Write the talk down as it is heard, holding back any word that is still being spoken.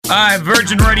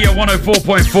Virgin Radio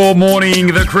 104.4 morning,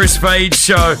 the Chris Fade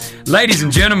Show. Ladies and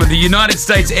gentlemen, the United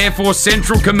States Air Force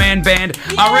Central Command Band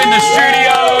are in the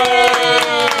studio.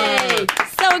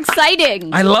 So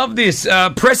exciting. I love this.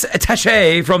 Press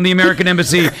attaché from the American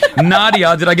Embassy,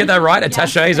 Nadia. Did I get that right?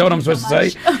 Attaché, is that what I'm supposed to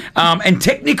say? And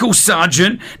Technical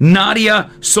Sergeant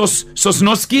Nadia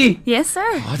Sosnowski. Yes, sir.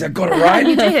 Oh, I got it right.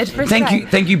 You did.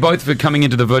 Thank you both for coming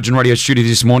into the Virgin Radio studio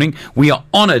this morning. We are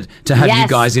honoured to have you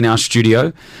guys in our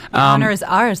studio. The honour is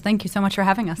ours. Thank you so much for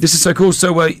having us. This is so cool.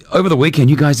 So over the weekend,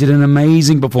 you guys did an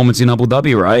amazing performance in Abu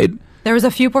Dhabi, right? There was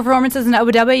a few performances in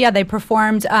Abu Dhabi. Yeah, they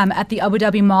performed at the Abu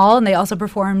Dhabi Mall, and they also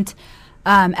performed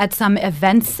at some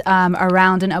events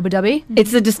around in Abu Dhabi.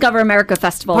 It's the Discover America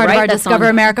Festival, Part right? of our Discover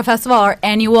America Festival, our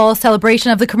annual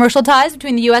celebration of the commercial ties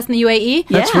between the U.S. and the UAE.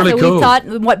 That's really so cool. we thought,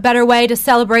 what better way to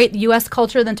celebrate U.S.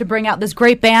 culture than to bring out this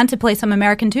great band to play some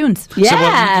American tunes.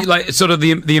 Yeah. So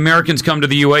the Americans come to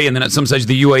the UAE, and then at some stage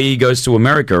the UAE goes to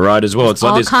America, right? As well, it's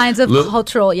like all this kinds of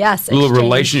cultural, little exchange.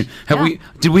 relation.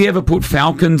 Did we ever put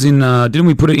Falcons in? Didn't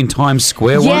we put it in Times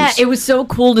Square once? Yeah, it was so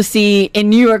cool to see in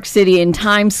New York City in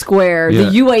Times Square. Yeah.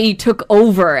 The UAE took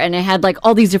over, and it had like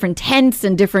all these different tents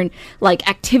and different like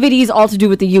activities all to do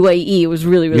with the UAE. It was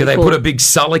really cool. Yeah, they put a big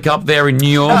Sulik up there in New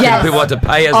York, Yes. and people had to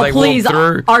pay as they walk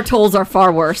through. Our tolls are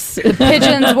far worse.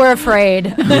 Pigeons were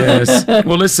afraid. Yes.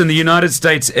 Well, listen, the United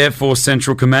States Air Force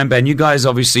Central Command Band, you guys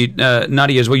obviously,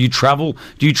 Nadia as well, you travel.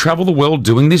 Do you travel the world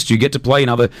doing this? Do you get to play in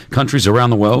other countries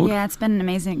around the world? Yeah, it's been an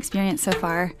amazing experience so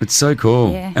far. It's so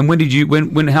cool. Yeah. And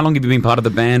how long have you been part of the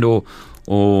band or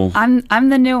I'm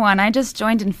the new one. I just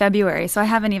joined in February, so I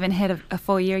haven't even hit a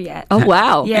full year yet. Oh,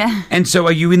 wow. Yeah. And so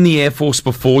are you in the Air Force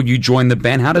before you joined the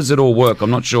band? How does it all work?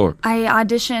 I'm not sure. I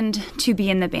auditioned to be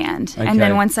in the band, Okay. and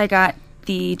then once I got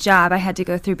the job, I had to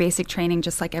go through basic training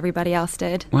just like everybody else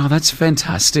did. Wow, that's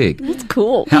fantastic. It's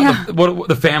cool. What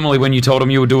the family, when you told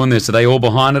them you were doing this, are they all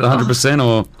behind it 100%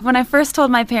 or? When I first told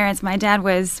my parents, my dad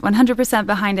was 100%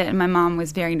 behind it, and my mom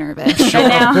was very nervous. Sure,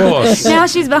 And of course. Now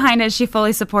she's behind it. She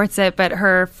fully supports it, but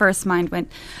her first mind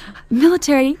went,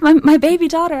 military, my baby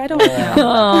daughter, I don't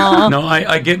know. No,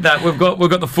 I get that. We've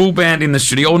got the full band in the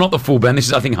studio. Or not the full band. This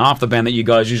is, I think, half the band that you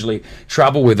guys usually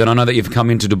travel with. And I know that you've come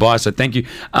into Dubai, so thank you.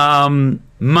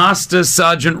 Master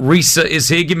Sergeant Risa is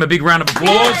here. Give him a big round of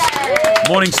applause.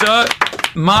 Morning, sir.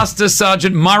 Master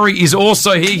Sergeant Murray is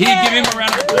also here. Give him a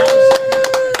round of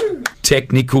applause.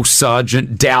 Technical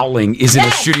Sergeant Dowling is in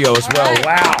the studio as well.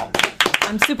 Wow.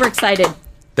 I'm super excited.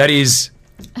 That is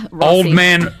Rossi. Old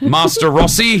Man Master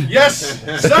Rossi. Yes,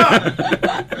 sir.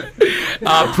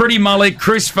 Pretty Mullet,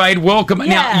 Chris Fade, welcome.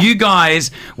 Now, you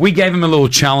guys, we gave them a little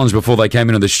challenge before they came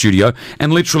into the studio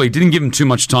and literally didn't give them too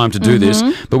much time to do this,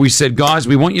 but we said, guys,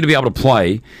 we want you to be able to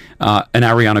play an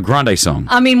Ariana Grande song.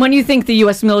 I mean, when you think the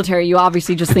U.S. military, you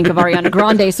obviously just think of Ariana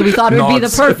Grande, so we thought it would be the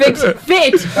perfect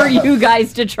fit for you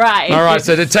guys to try. All right,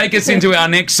 so to take us into our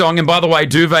next song, and by the way,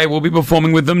 Duvet will be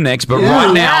performing with them next, but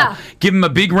right now, give them a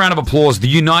big round of applause,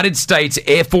 the United States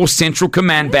Air Force Central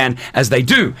Command Band, as they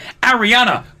do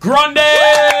Ariana Grande!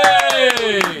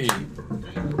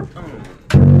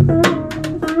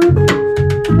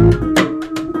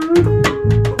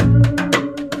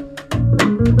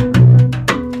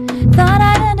 Thought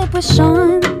I'd end up with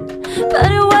Sean,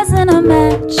 but it wasn't a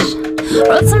match.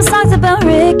 Wrote some songs about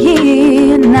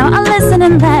Ricky, and now I listen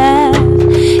and laugh.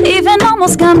 Even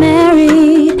almost got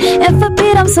married, and for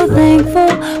Pete I'm so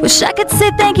thankful. Wish I could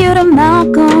say thank you to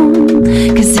Malcolm,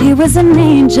 cause he was an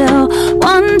angel.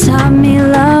 One taught me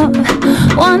love,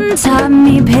 one taught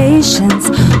me patience,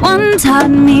 one taught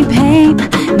me pain.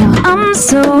 Now I'm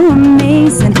so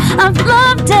amazing. I've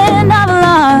loved and I've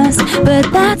lost,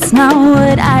 but that's not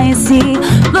what I see.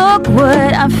 Look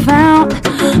what I found,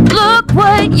 look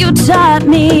what you taught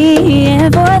me.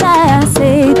 And for that I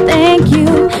say thank you,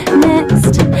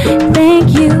 next.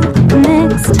 Thank you,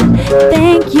 next.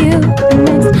 Thank you,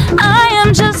 next. I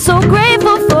am just so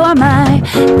grateful for my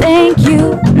thank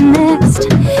you, next.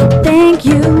 Thank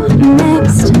you,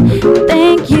 next.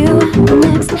 Thank you,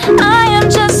 next. I am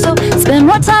just so, spend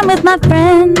more time with my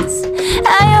friends.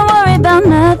 I ain't worried about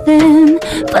nothing.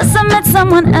 Plus I met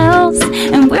someone else,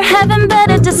 and we're having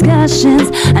better discussions.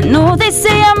 I know they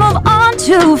say I move on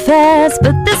too fast,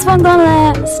 but this one gon'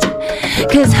 last.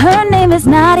 Cause her name is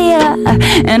Nadia,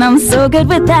 and I'm so good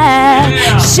with that.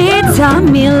 She taught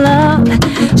me love,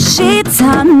 she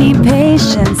taught me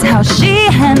patience, how she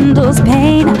handles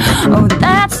pain. Oh,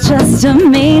 that's just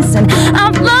amazing.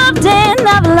 I've loved and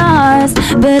I've lost,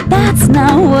 but that's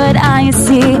not what I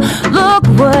see. Look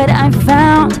what I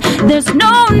found, there's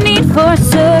no need for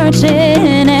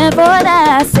searching. And for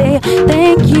that I say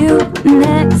thank you,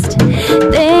 next.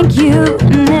 Thank you,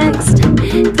 next.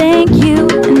 Thank you,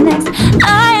 next.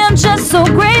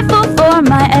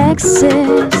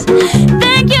 exes.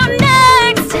 Thank you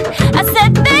next. I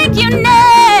said thank you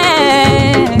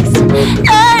next.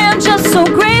 I am just so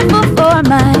grateful for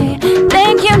my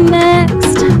thank you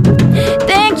next.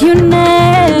 Thank you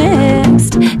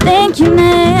next. Thank you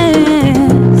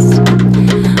next.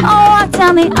 Oh, walk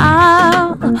down the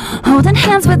aisle, holding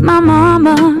hands with my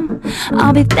mama.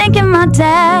 I'll be thanking my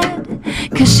dad,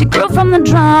 'cause she grew from the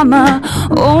drama.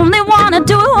 Only wanna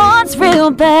do it once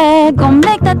real bad. Gonna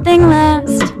make that thing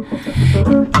last.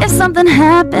 If something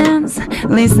happens, at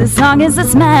least this song is a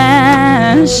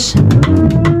smash.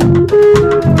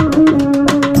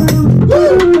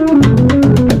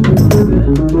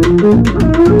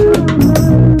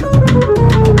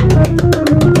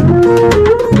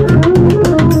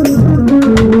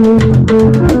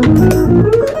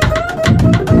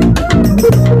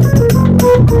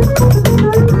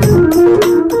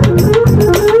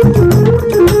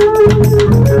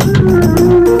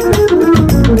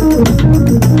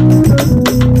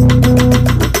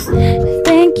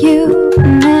 Thank you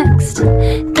next.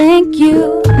 Thank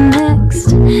you next.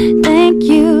 Thank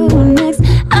you next.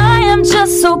 I am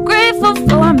just so grateful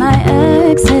for my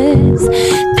exes.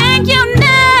 Thank you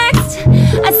next.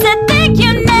 I said thank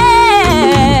you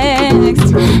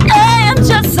next. I am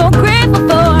just so grateful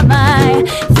for my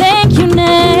thank you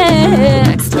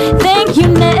next. Thank you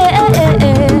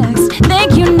next.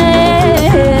 Thank you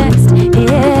next.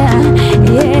 Yeah,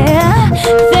 yeah.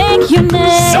 Thank you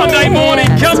next. Sunday morning,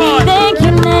 come on. Thank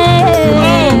you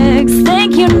next.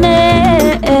 Thank you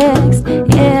next.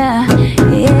 Yeah,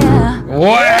 yeah.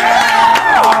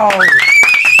 Wow!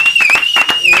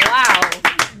 Wow.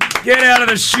 Get out of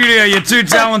the studio, you're too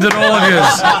talented, all of you.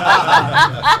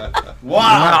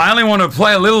 Wow. I only want to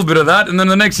play a little bit of that, and then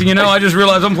the next thing you know, I just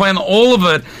realized I'm playing all of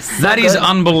it. That is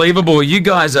unbelievable. You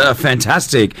guys are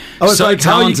fantastic. I was so like,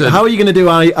 talented. how are you going to do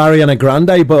Ariana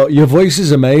Grande? But your voice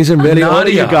is amazing, really. All of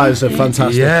you Nadia. guys are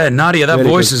fantastic. Yeah, Nadia, that Really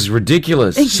voice good. is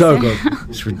ridiculous. So good.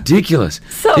 It's ridiculous.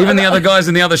 So- Even the other guys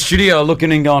in the other studio are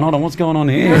looking and going, hold on, what's going on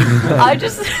here? I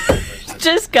just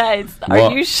guys, What?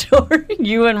 are you sure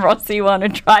you and Rossi want to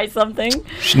try something?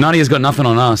 Nadia's got nothing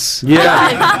on us. Yeah.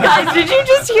 Guys, did you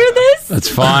just hear this? That's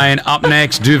fine. Up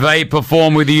next, Duvet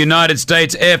perform with the United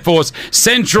States Air Force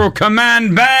Central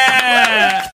Command Band.